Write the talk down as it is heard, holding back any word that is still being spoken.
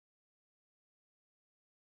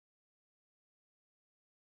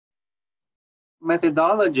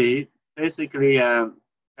methodology basically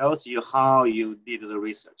tells you how you did the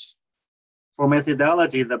research. For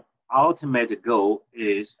methodology, the ultimate goal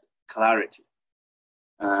is clarity.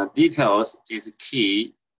 Details is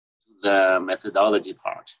key to the methodology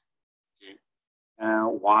part. Okay.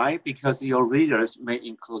 Why? Because your readers may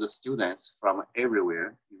include students from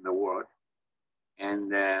everywhere in the world.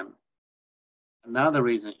 And another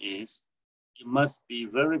reason is it must be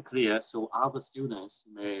very clear so other students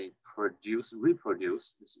may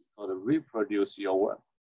reproduce, this is called reproduce your work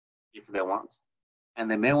if they want. And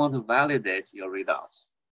they may want to validate your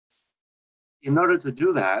results. In order to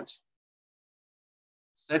do that,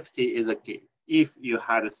 safety is a key. If you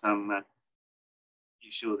had some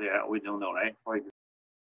issue there, we don't know, right? For example.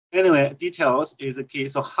 Anyway, details is a key.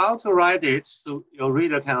 So how to write it so your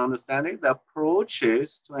reader can understand it. The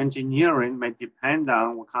approaches to engineering may depend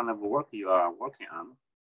on what kind of work you are working on.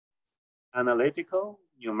 Analytical,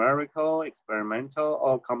 numerical, experimental,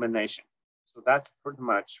 or combination. So that's pretty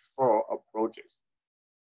much 4 approaches.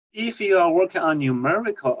 If you are working on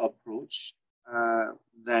numerical approach,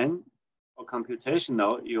 then for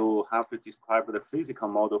computational, you have to describe the physical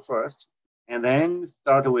model first, and then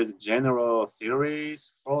start with general theories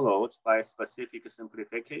followed by specific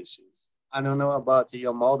simplifications. I don't know about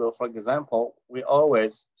your model. For example, we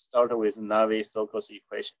always start with Navier-Stokes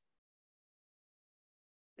equation.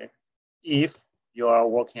 Okay. If you are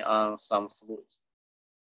working on some fluid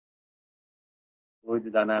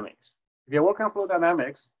dynamics. If you're working on fluid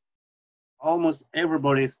dynamics, almost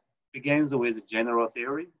everybody begins with general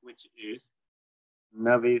theory, which is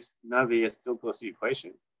Navier-Stokes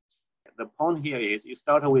equation. The point here is you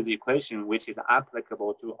start with the equation which is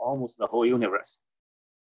applicable to almost the whole universe.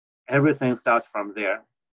 Everything starts from there.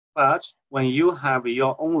 But when you have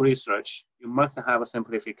your own research, you must have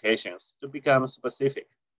simplifications to become specific.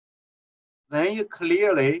 Then you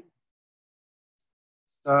clearly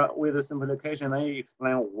start with the simplification and you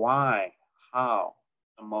explain why, how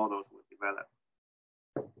the models were developed.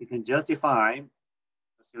 You can justify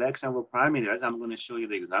the selection of parameters. I'm going to show you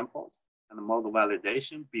the examples and the model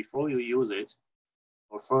validation before you use it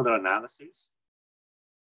for further analysis.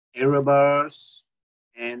 Error bars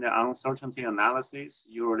and uncertainty analysis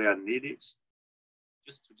usually are needed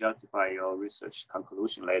just to justify your research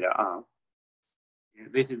conclusion later on.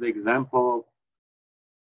 This is the example.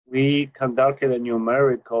 We conducted a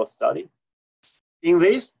numerical study. In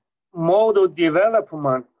this model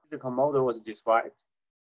development, the model was described.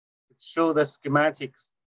 It showed the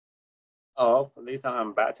schematics of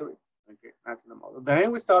lithium battery. Okay, that's the model.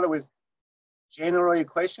 Then we started with general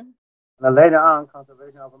equation, and then later on,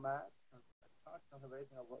 conservation of mass,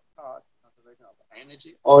 conservation of charge, conservation of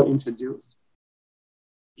energy, all introduced.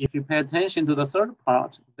 If you pay attention to the third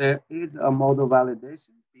part, there is a model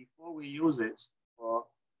validation before we use it for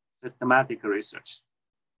systematic research.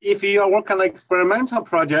 If you are working on an experimental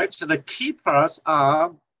project, the key parts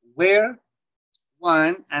are where,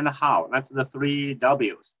 when, and how. That's the 3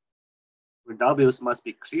 W's. The W's must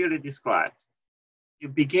be clearly described. You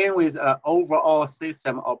begin with an overall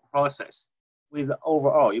system or process. With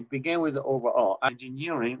overall, you begin with the overall.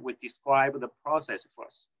 Engineering will describe the process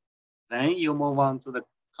first. Then you move on to the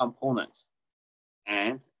components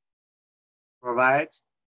and provide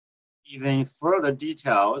even further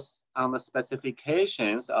details on the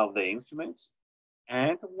specifications of the instruments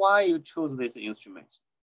and why you choose these instruments.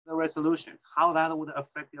 The resolution, how that would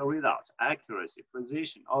affect your results, accuracy,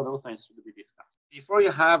 precision, all those things should be discussed. Before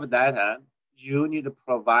you have data, you need to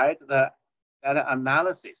provide the data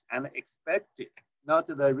analysis and expected, not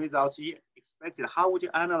the results yet, expected. How would you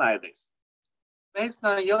analyze this? Based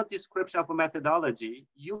on your description of methodology,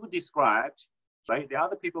 you described, right? The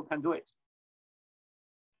other people can do it.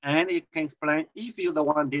 And you can explain, if you're the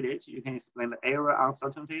one did it, you can explain the error,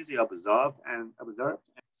 uncertainties you observed.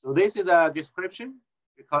 So this is a description.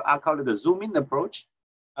 I call it the zoom-in approach.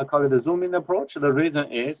 The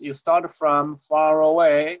reason is you start from far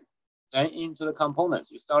away, then into the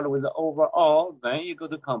components. You start with the overall, then you go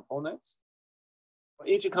to components. For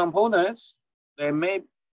each component, there may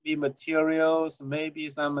be materials, maybe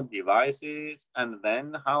some devices, and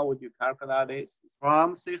then how would you calculate this?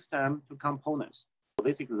 From system to components. So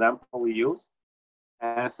this example we use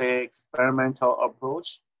as an experimental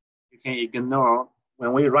approach. You can ignore.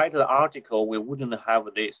 When we write the article, we wouldn't have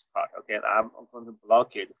this part. Okay, I'm going to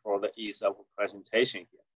block it for the ease of presentation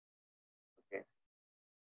here. Okay.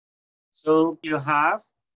 So you have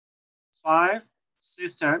 5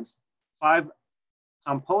 systems, 5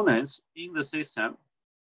 components in the system.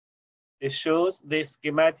 It shows the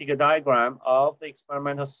schematic diagram of the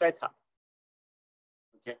experimental setup.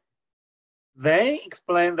 Okay. Then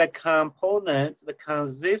explain the components that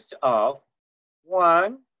consist of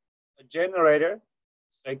One, a generator.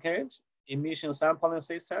 Second, emission sampling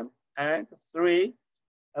system. And three,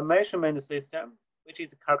 a measurement system, which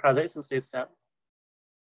is a characterization system.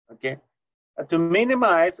 Okay. To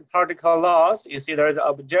minimize particle loss, you see there is an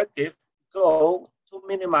objective goal to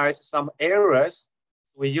minimize some errors.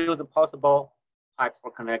 So we use possible types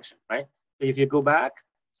for connection, right? So if you go back,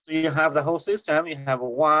 so you have the whole system, you have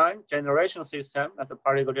one generation system, that's a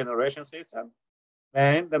particle generation system,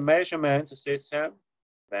 then the measurement system,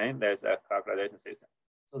 then there's a calculation system.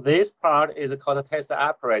 So this part is called the test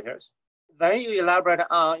apparatus. Then you elaborate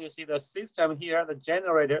on, you see the system here, the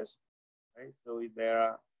generators, right? So there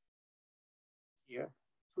are here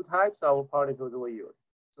two types of particles we use.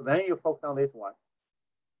 So then you focus on this one,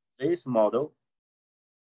 this model.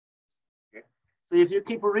 Okay. So if you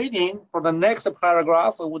keep reading, for the next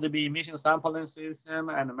paragraph, it would be emission sampling system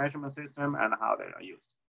and measurement system and how they are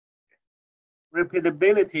used. Okay.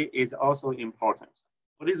 Repeatability is also important.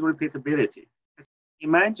 What is repeatability?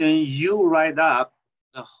 Imagine you write up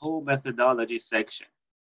the whole methodology section.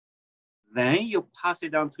 Then you pass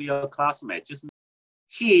it on to your classmate. Just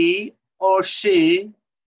he or she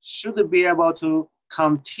should be able to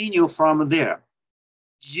continue from there.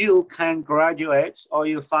 You can graduate or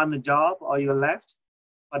you find a job or you left,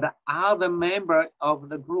 but the other member of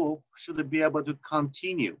the group should be able to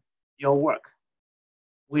continue your work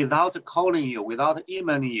without calling you, without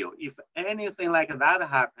emailing you. If anything like that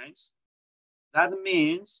happens, that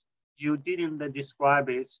means you didn't describe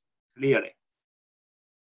it clearly.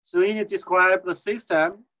 So you need to describe the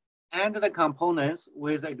system and the components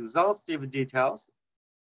with exhaustive details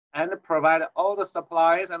and provide all the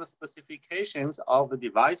supplies and the specifications of the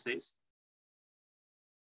devices.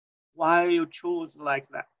 Why you choose like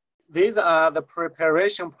that? These are the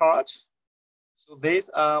preparation part. So these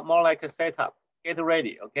are more like a setup, get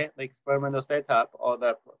ready, okay? The experimental setup or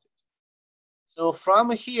the project. So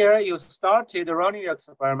from here, you started running your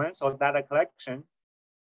experiments or data collection,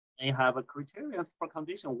 and you have a criterion for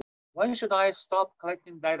condition. When should I stop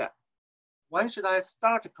collecting data? When should I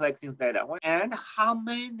start collecting data? And how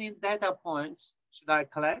many data points should I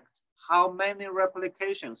collect? How many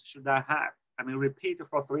replications should I have? I mean, repeat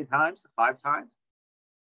for 3 times, 5 times,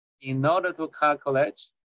 in order to calculate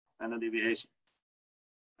standard deviation.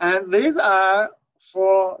 And these are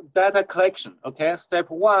for data collection, okay? Step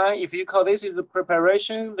 1, if you call this is the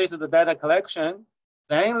preparation, this is the data collection,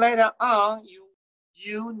 then later on,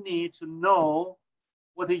 you need to know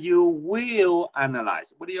what you will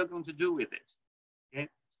analyze, what you're going to do with it, okay?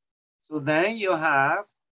 So then you have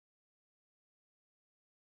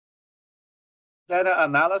data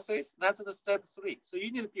analysis, that's the step 3. So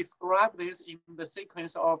you need to describe this in the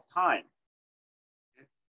sequence of time. Okay?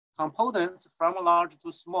 Components from large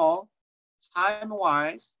to small,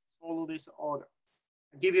 time-wise, follow this order.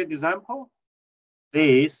 I'll give you an example.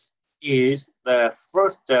 This is the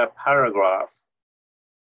first paragraph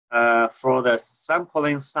for the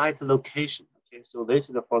sampling site location. Okay, so this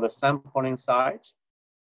is for the sampling site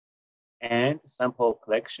and sample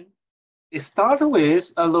collection. It starts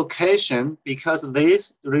with a location because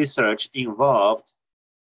this research involved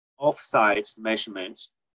off-site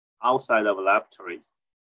measurements outside of laboratories.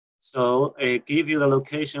 So it gives you the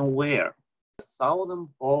location where the southern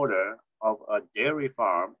border of a dairy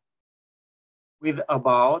farm with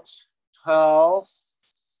about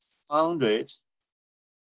 1,200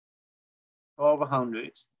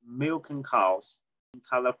 milking cows in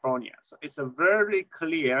California. So it's a very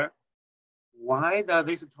clear, why does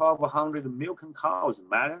this 1,200 milking cows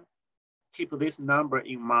matter? Keep this number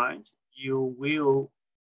in mind. You will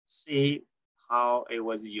see how it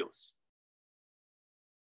was used.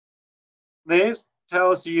 This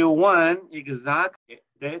tells you one exact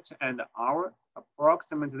date and hour,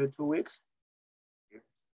 approximately 2 weeks.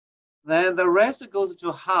 Then the rest goes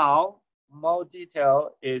to how more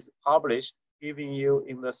detail is published, giving you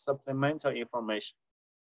in the supplemental information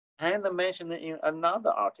and mentioned in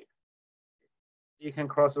another article. You can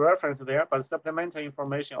cross-reference there, but supplemental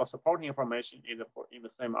information or supporting information is in the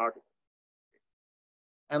same article.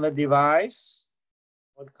 And the device,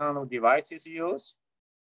 what kind of device is used,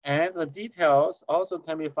 and the details also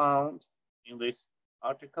can be found in this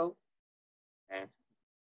article. And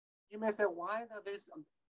you may say, why does this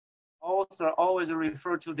author always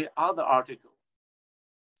refer to the other article?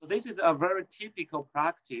 So this is a very typical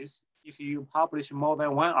practice. If you publish more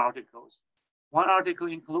than one article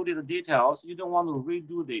included the details, you don't want to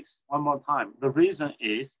redo this one more time. The reason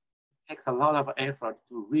is it takes a lot of effort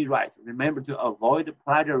to rewrite. Remember, to avoid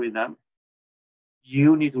plagiarism,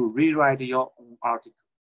 you need to rewrite your own article.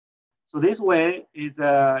 So this way is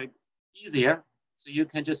easier. So you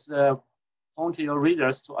can just point your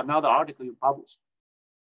readers to another article you published.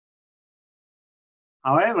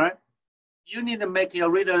 However, you need to make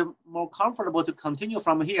your reader more comfortable to continue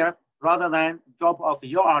from here rather than drop off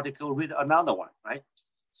your article, read another one, right?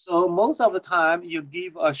 So most of the time you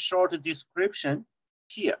give a short description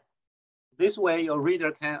here. This way your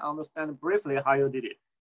reader can understand briefly how you did it.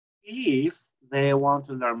 If they want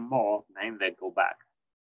to learn more, then they go back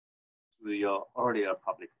to your earlier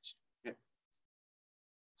publication. Okay.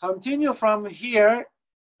 Continue from here,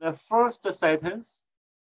 the first sentence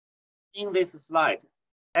in this slide.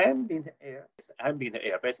 Ambient air is ambient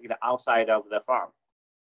air, basically the outside of the farm.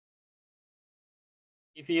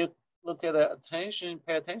 If you look at the attention,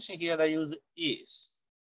 pay attention here, they use is.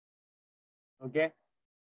 Okay.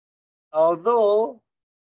 Although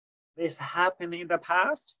this happened in the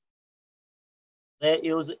past, they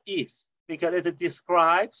use is because it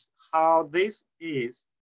describes how this is.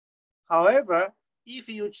 However, if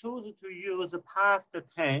you choose to use past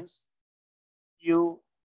tense, you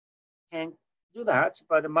can do that,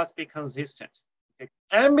 but it must be consistent. Okay.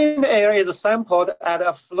 Ambient air is sampled at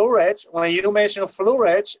a flow rate. When you mention flow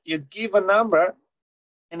rate, you give a number,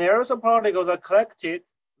 and aerosol particles are collected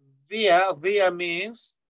via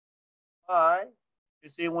means by. You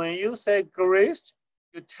see, when you say greased,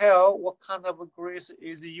 you tell what kind of grease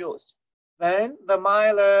is used. Then the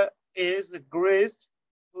miler is greased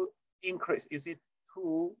to increase. You see,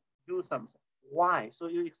 to do something. Why? So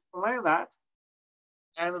you explain that.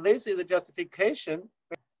 And this is the justification.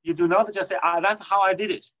 You do not just say, that's how I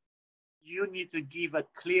did it. You need to give a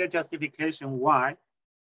clear justification why.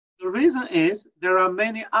 The reason is there are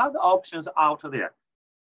many other options out there.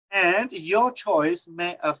 And your choice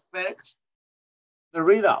may affect the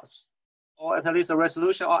results, or at least the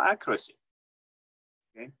resolution or accuracy.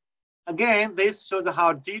 Okay. Again, this shows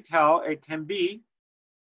how detailed it can be.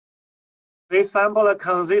 This sample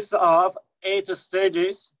consists of 8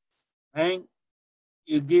 stages, and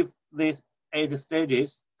you give these 8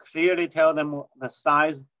 stages, clearly tell them the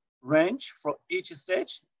size range for each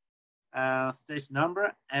stage, stage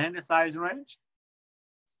number and the size range.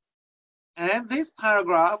 And this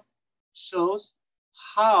paragraph shows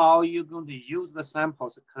how you're going to use the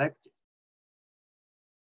samples collected.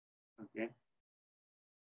 Okay.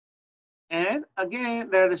 And again,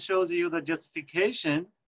 that shows you the justification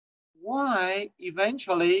why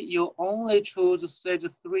eventually you only choose stage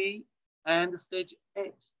 3 and stage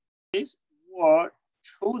 8. These were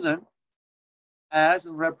chosen as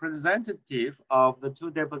representative of the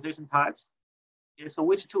 2 deposition types. Okay, so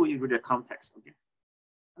which 2 you read the context? Okay.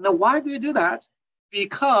 Now, why do you do that?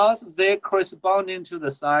 Because they corresponding to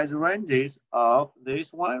the size ranges of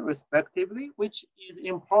this one respectively, which is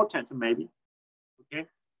important maybe. Okay,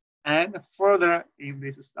 and further in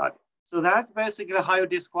this study. So that's basically how you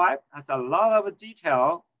describe. That's a lot of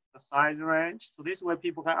detail, the size range. So this way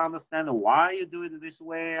people can understand why you do it this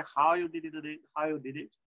way, how you did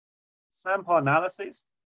it, Sample analysis.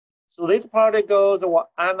 So this part goes what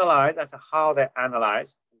analyze, that's how they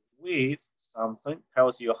analyze with something,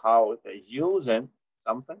 tells you how they're using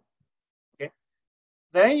something. Okay.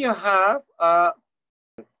 Then you have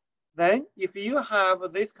then if you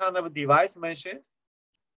have this kind of device mentioned,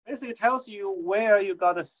 basically tells you where you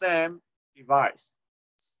got the same device,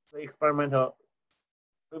 the experimental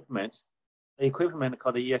equipment, the equipment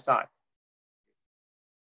called the ESI.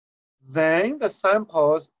 Then the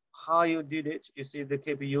samples, how you did it, you see they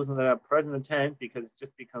keep using the present tense because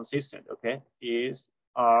just be consistent, okay? Is,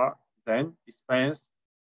 are, then, dispensed,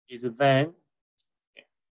 is then. Okay.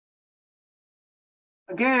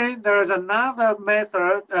 Again, there is another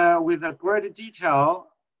method with a great detail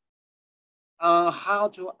on how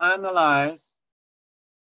to analyze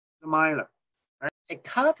the miler. Right? I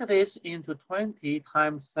cut this into 20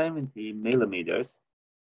 times 70 millimeters,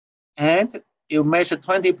 and you measure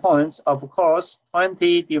 20 points. Of course,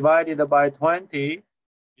 20 divided by 20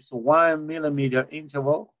 is 1 millimeter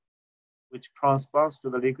interval, which corresponds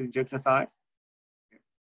to the liquid injection size.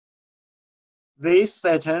 This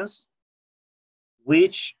sentence,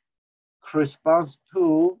 which corresponds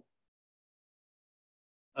to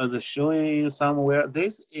the showing somewhere,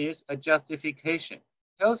 this is a justification.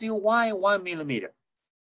 Tells you why 1 millimeter.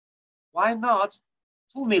 Why not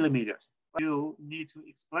 2 millimeters? You need to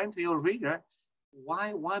explain to your reader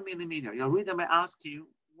why 1 millimeter. Your reader may ask you,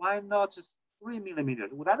 why not 3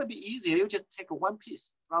 millimeters? Would that be easier? You just take one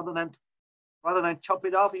piece rather than chop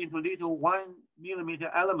it off into little 1 millimeter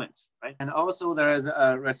elements, right? And also there is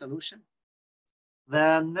a resolution.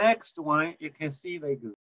 The next one, you can see the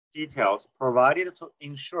details provided to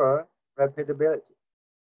ensure repeatability.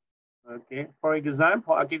 Okay, for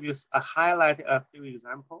example, I'll give you highlight a few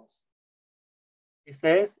examples. It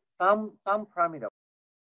says some parameter.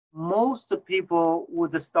 Most people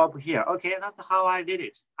would stop here. Okay, that's how I did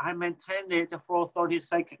it. I maintained it for 30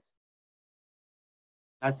 seconds.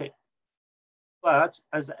 That's it. But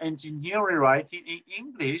as engineering writing in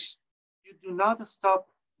English, you do not stop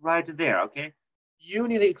right there, okay? You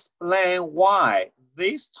need to explain why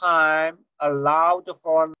this time allowed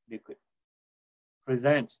for liquid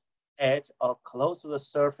present at or close to the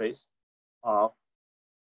surface of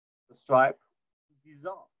the stripe to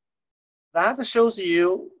dissolve. That shows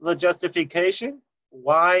you the justification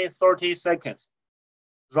why 30 seconds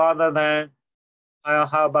rather than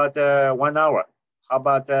how about 1 hour? How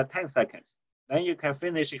about 10 seconds? Then you can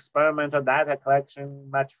finish experimental data collection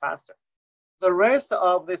much faster. The rest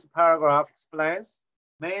of this paragraph explains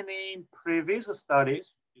many previous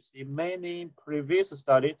studies. You see, many previous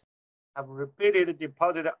studies have repeated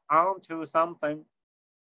deposit onto something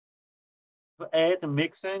to add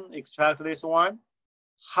mixing, extract this one.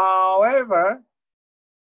 However,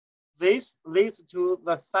 this leads to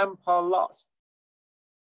the sample loss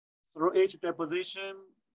through each deposition.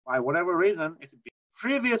 By whatever reason, it's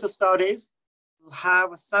previous studies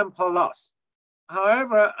have sample loss.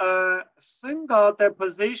 However, a single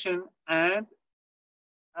deposition and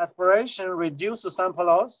aspiration reduce the sample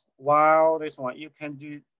loss, while this one, you can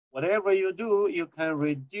do whatever you do, you can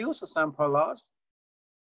reduce the sample loss.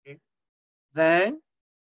 Okay. Then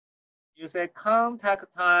you say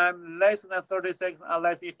contact time less than 30 seconds are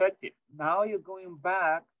less effective. Now you're going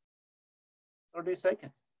back 30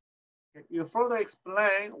 seconds. Okay. You further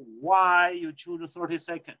explain why you choose 30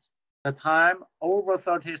 seconds. The time over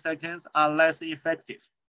 30 seconds are less effective.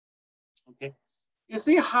 Okay. You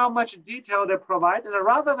see how much detail they provide,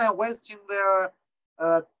 rather than wasting their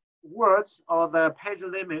words or the page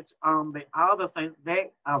limits on the other thing.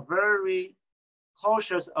 They are very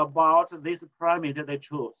cautious about this parameter they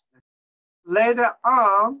choose. Later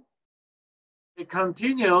on, it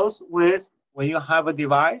continues with when you have a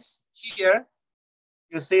device here,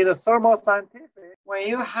 you see the thermoscientific. When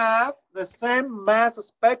you have the same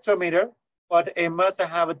mass spectrometer, but it must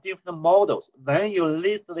have different models, then you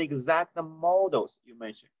list the exact models you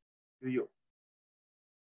mentioned to you.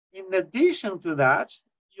 In addition to that,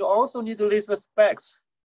 you also need to list the specs.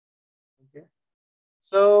 Okay.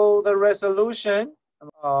 So the resolution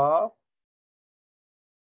of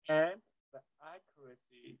and the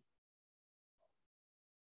accuracy.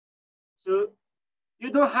 So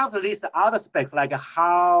you don't have to list other specs like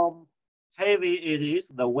how heavy it is,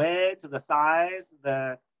 the weight, the size,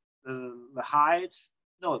 the height.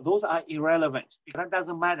 No, those are irrelevant. That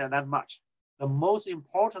doesn't matter that much. The most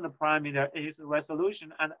important parameter is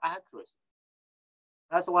resolution and accuracy.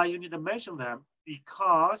 That's why you need to mention them,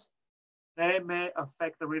 because they may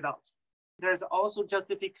affect the results. There's also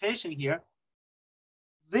justification here.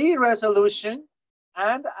 The resolution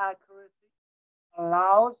and accuracy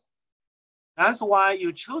allows, that's why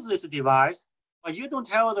you choose this device, but you don't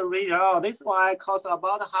tell the reader, oh, this one costs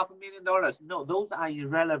about $500,000. No, those are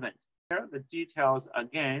irrelevant. Here, the details,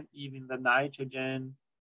 again, even the nitrogen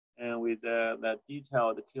and with the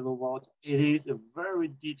detailed kilowatt, it is a very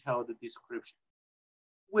detailed description.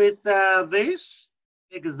 With this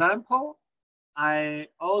example, I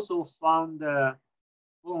also found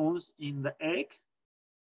bones in the egg.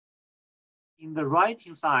 In the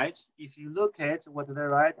writing side, if you look at what they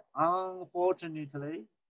write, unfortunately,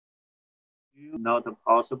 not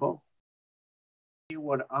possible.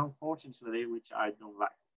 Keyword unfortunately, which I don't like.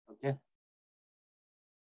 Okay.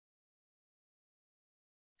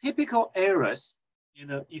 Typical errors,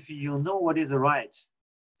 if you know what is right,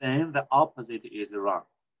 then the opposite is wrong,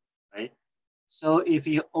 right? So if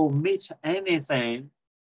you omit anything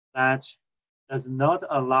that does not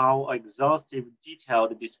allow exhaustive,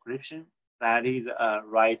 detailed description, that is a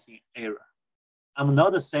writing error. I'm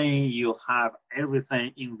not saying you have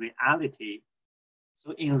everything in reality.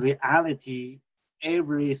 So in reality,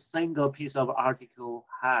 every single piece of article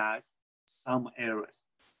has some errors.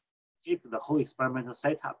 Keep the whole experimental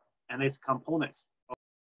setup and its components.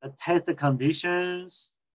 The test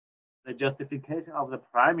conditions, the justification of the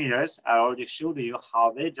parameters, I already showed you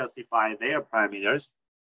how they justify their parameters.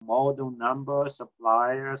 Model number,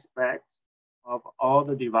 supplier specs of all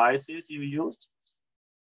the devices you used,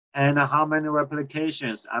 and how many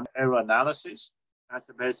replications and error analysis. That's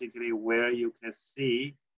basically where you can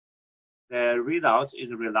see the results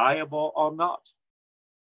is reliable or not.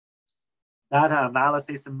 Data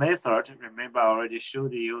analysis method, remember I already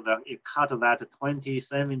showed you that it cut that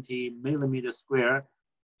 2070 millimeter square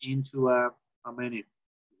into how many?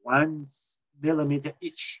 1 millimeter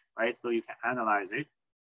each, right? So you can analyze it.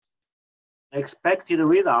 The expected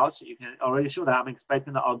results, you can already show that I'm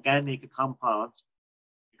expecting the organic compound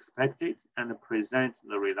expected and present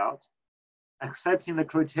the result. Accepting the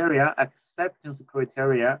criteria, acceptance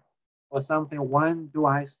criteria for something. When do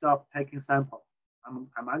I stop taking samples? Am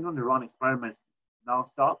I going to run experiments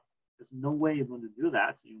non-stop? There's no way you're going to do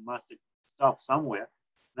that. You must stop somewhere.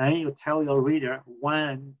 Then you tell your reader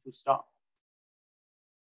when to stop.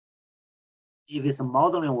 If it's a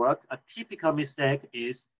modeling work, a typical mistake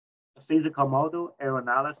is the physical model, error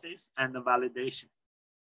analysis, and the validation,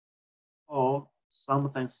 or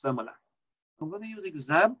something similar. I'm going to use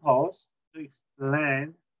examples to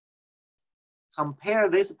explain, compare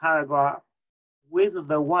this paragraph with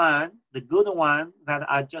the good one that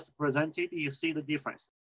I just presented. You see the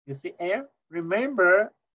difference. You see air?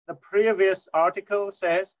 Remember the previous article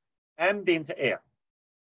says ambient air,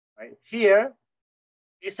 right? Here,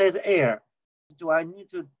 it says air. Do I need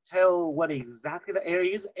to tell what exactly the air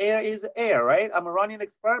is? Air is air, right? I'm running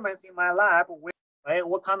experiments in my lab. Right?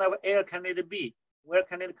 What kind of air can it be? Where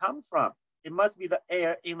can it come from? It must be the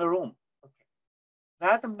air in the room. Okay.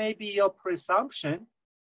 That may be your presumption,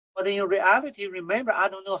 but in reality, remember, I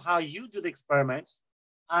don't know how you do the experiments.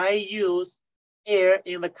 I use air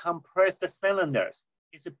in the compressed cylinders.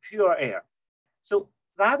 It's a pure air. So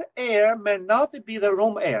that air may not be the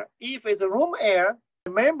room air. If it's room air,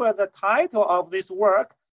 remember the title of this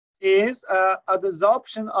work is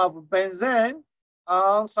adsorption of benzene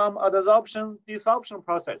on some adsorption-desorption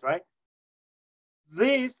process, right?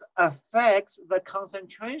 This affects the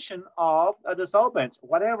concentration of the solvent,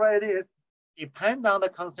 whatever it is, depend on the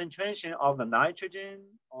concentration of the nitrogen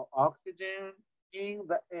or oxygen in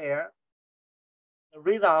the air, the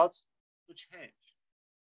results to change.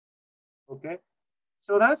 Okay,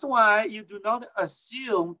 so that's why you do not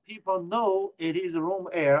assume people know it is room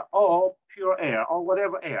air or pure air or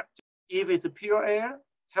whatever air. If it's pure air,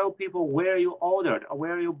 tell people where you ordered or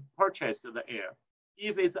where you purchased the air.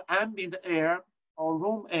 If it's ambient air or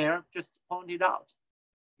room air, just point it out.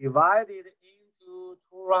 Divide it into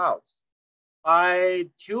two routes. By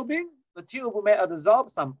tubing, the tube may absorb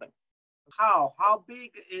something. How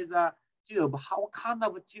big is a tube? How kind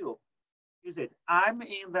of a tube is it? I'm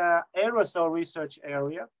in the aerosol research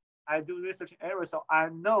area. I do research in aerosol. I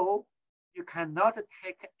know you cannot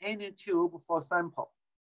take any tube for sample.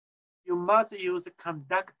 You must use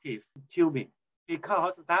conductive tubing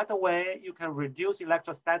because that way you can reduce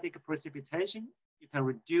electrostatic precipitation. You can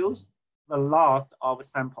reduce the loss of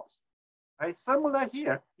samples. Right? Similar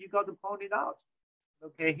here, you got to point it out.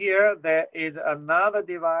 Okay, here there is another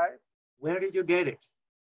device. Where did you get it?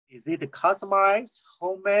 Is it customized,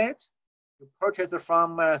 homemade? You purchase it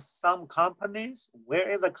from some companies. Where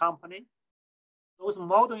is the company? Those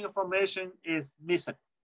model information is missing.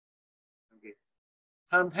 Okay.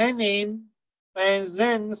 Containing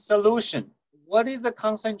benzene solution. What is the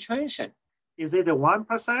concentration? Is it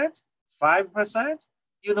 1%, 5%?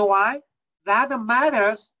 You know why? That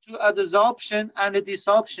matters to adsorption and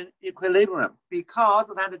desorption equilibrium because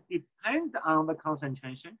that depends on the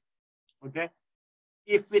concentration. Okay.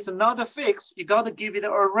 If it's not fixed, you got to give it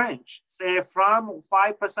a range, say from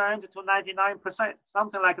 5% to 99%,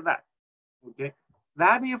 something like that. Okay,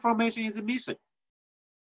 that information is missing.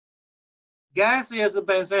 Gaseous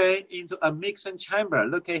benzene into a mixing chamber.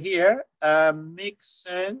 Look at here, a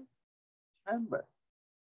mixing chamber.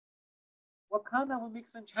 What kind of a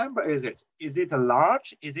mixing chamber is it? Is it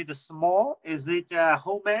large? Is it small? Is it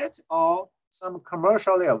homemade or some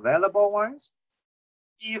commercially available ones?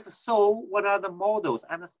 If so, what are the models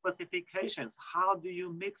and the specifications? How do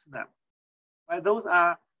you mix them? Well, those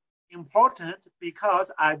are important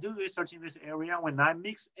because I do research in this area. When I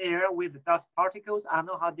mix air with dust particles, I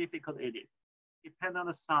know how difficult it is. Depending on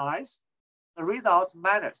the size, the results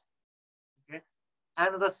matters. Okay,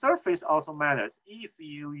 and the surface also matters. If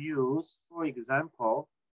you use, for example,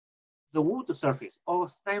 the wood surface or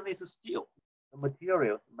stainless steel, the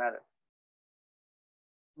materials matter.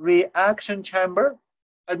 Reaction chamber.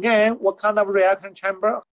 Again, what kind of reaction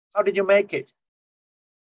chamber? How did you make it?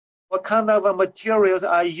 What kind of materials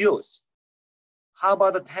are used? How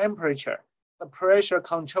about the temperature, the pressure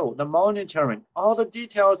control, the monitoring? All the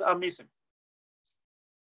details are missing.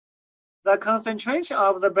 The concentration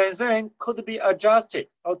of the benzene could be adjusted.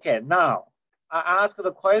 Okay, now I ask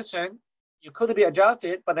the question, you could be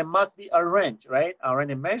adjusted, but it must be a range, right? I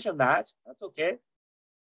already mentioned that. That's okay.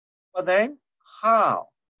 But then how?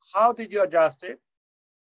 How did you adjust it?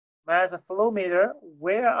 Mass flow meter,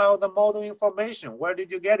 where are the model information? Where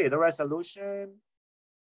did you get it? The resolution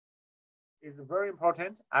is very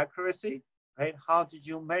important. Accuracy, right? How did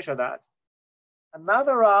you measure that?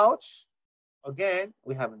 Another route, again,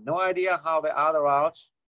 we have no idea how the other route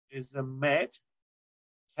is made.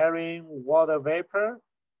 Carrying water vapor.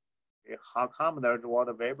 Okay, how come there's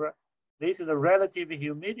water vapor? This is the relative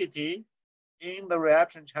humidity in the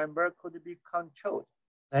reaction chamber could be controlled.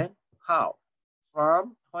 Then how?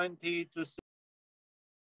 From 20 to 60.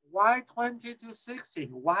 Why 20 to 60?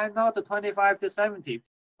 Why not 25 to 70?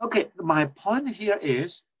 Okay, my point here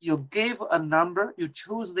is you give a number, you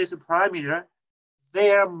choose this parameter,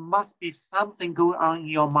 there must be something going on in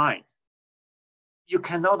your mind. You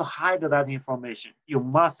cannot hide that information. You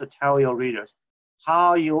must tell your readers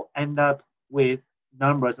how you end up with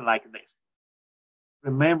numbers like this.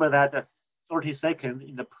 Remember that 30 seconds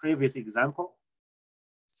in the previous example.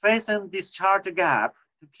 Facing discharge gap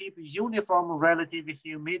to keep uniform relative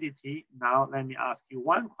humidity. Now, let me ask you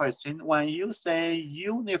one question. When you say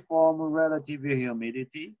uniform relative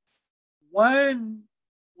humidity, when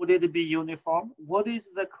would it be uniform? What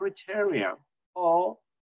is the criterion or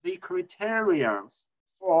the criterions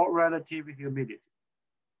for relative humidity?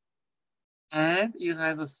 And you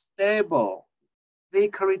have a stable. The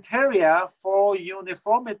criteria for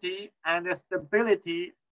uniformity and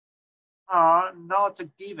stability are not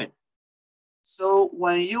given. So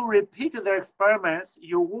when you repeat the experiments,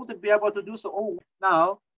 you wouldn't be able to do so. Oh,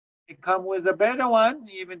 now it comes with a better one,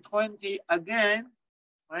 even 20 again,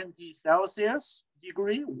 20 Celsius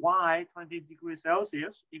degree. Why 20 degrees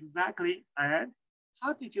Celsius? Exactly. And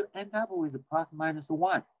how did you end up with plus minus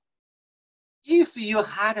 1? If you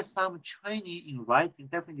had some training in writing,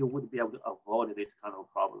 definitely you would be able to avoid this kind of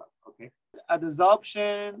problem. Okay.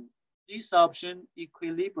 Adsorption, desorption,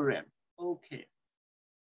 equilibrium. Okay.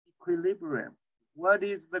 Equilibrium. What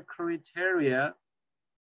is the criteria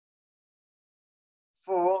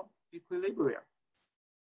for equilibrium?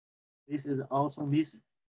 This is also missing.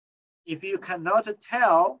 If you cannot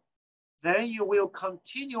tell, then you will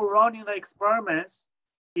continue running the experiments.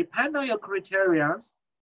 Depending on your criterions,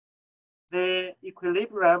 the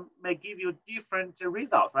equilibrium may give you different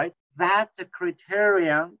results, right? That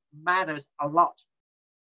criterion matters a lot.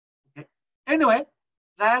 Okay. Anyway,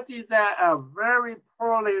 that is a very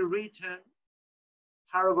poorly written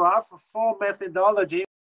paragraph for methodology.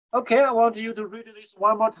 Okay, I want you to read this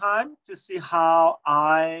one more time to see how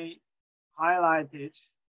I highlighted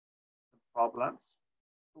the problems.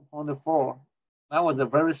 2.4. That was a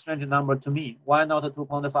very strange number to me. Why not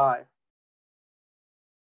 2.5?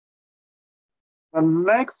 The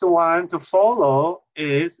next one to follow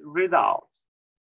is results.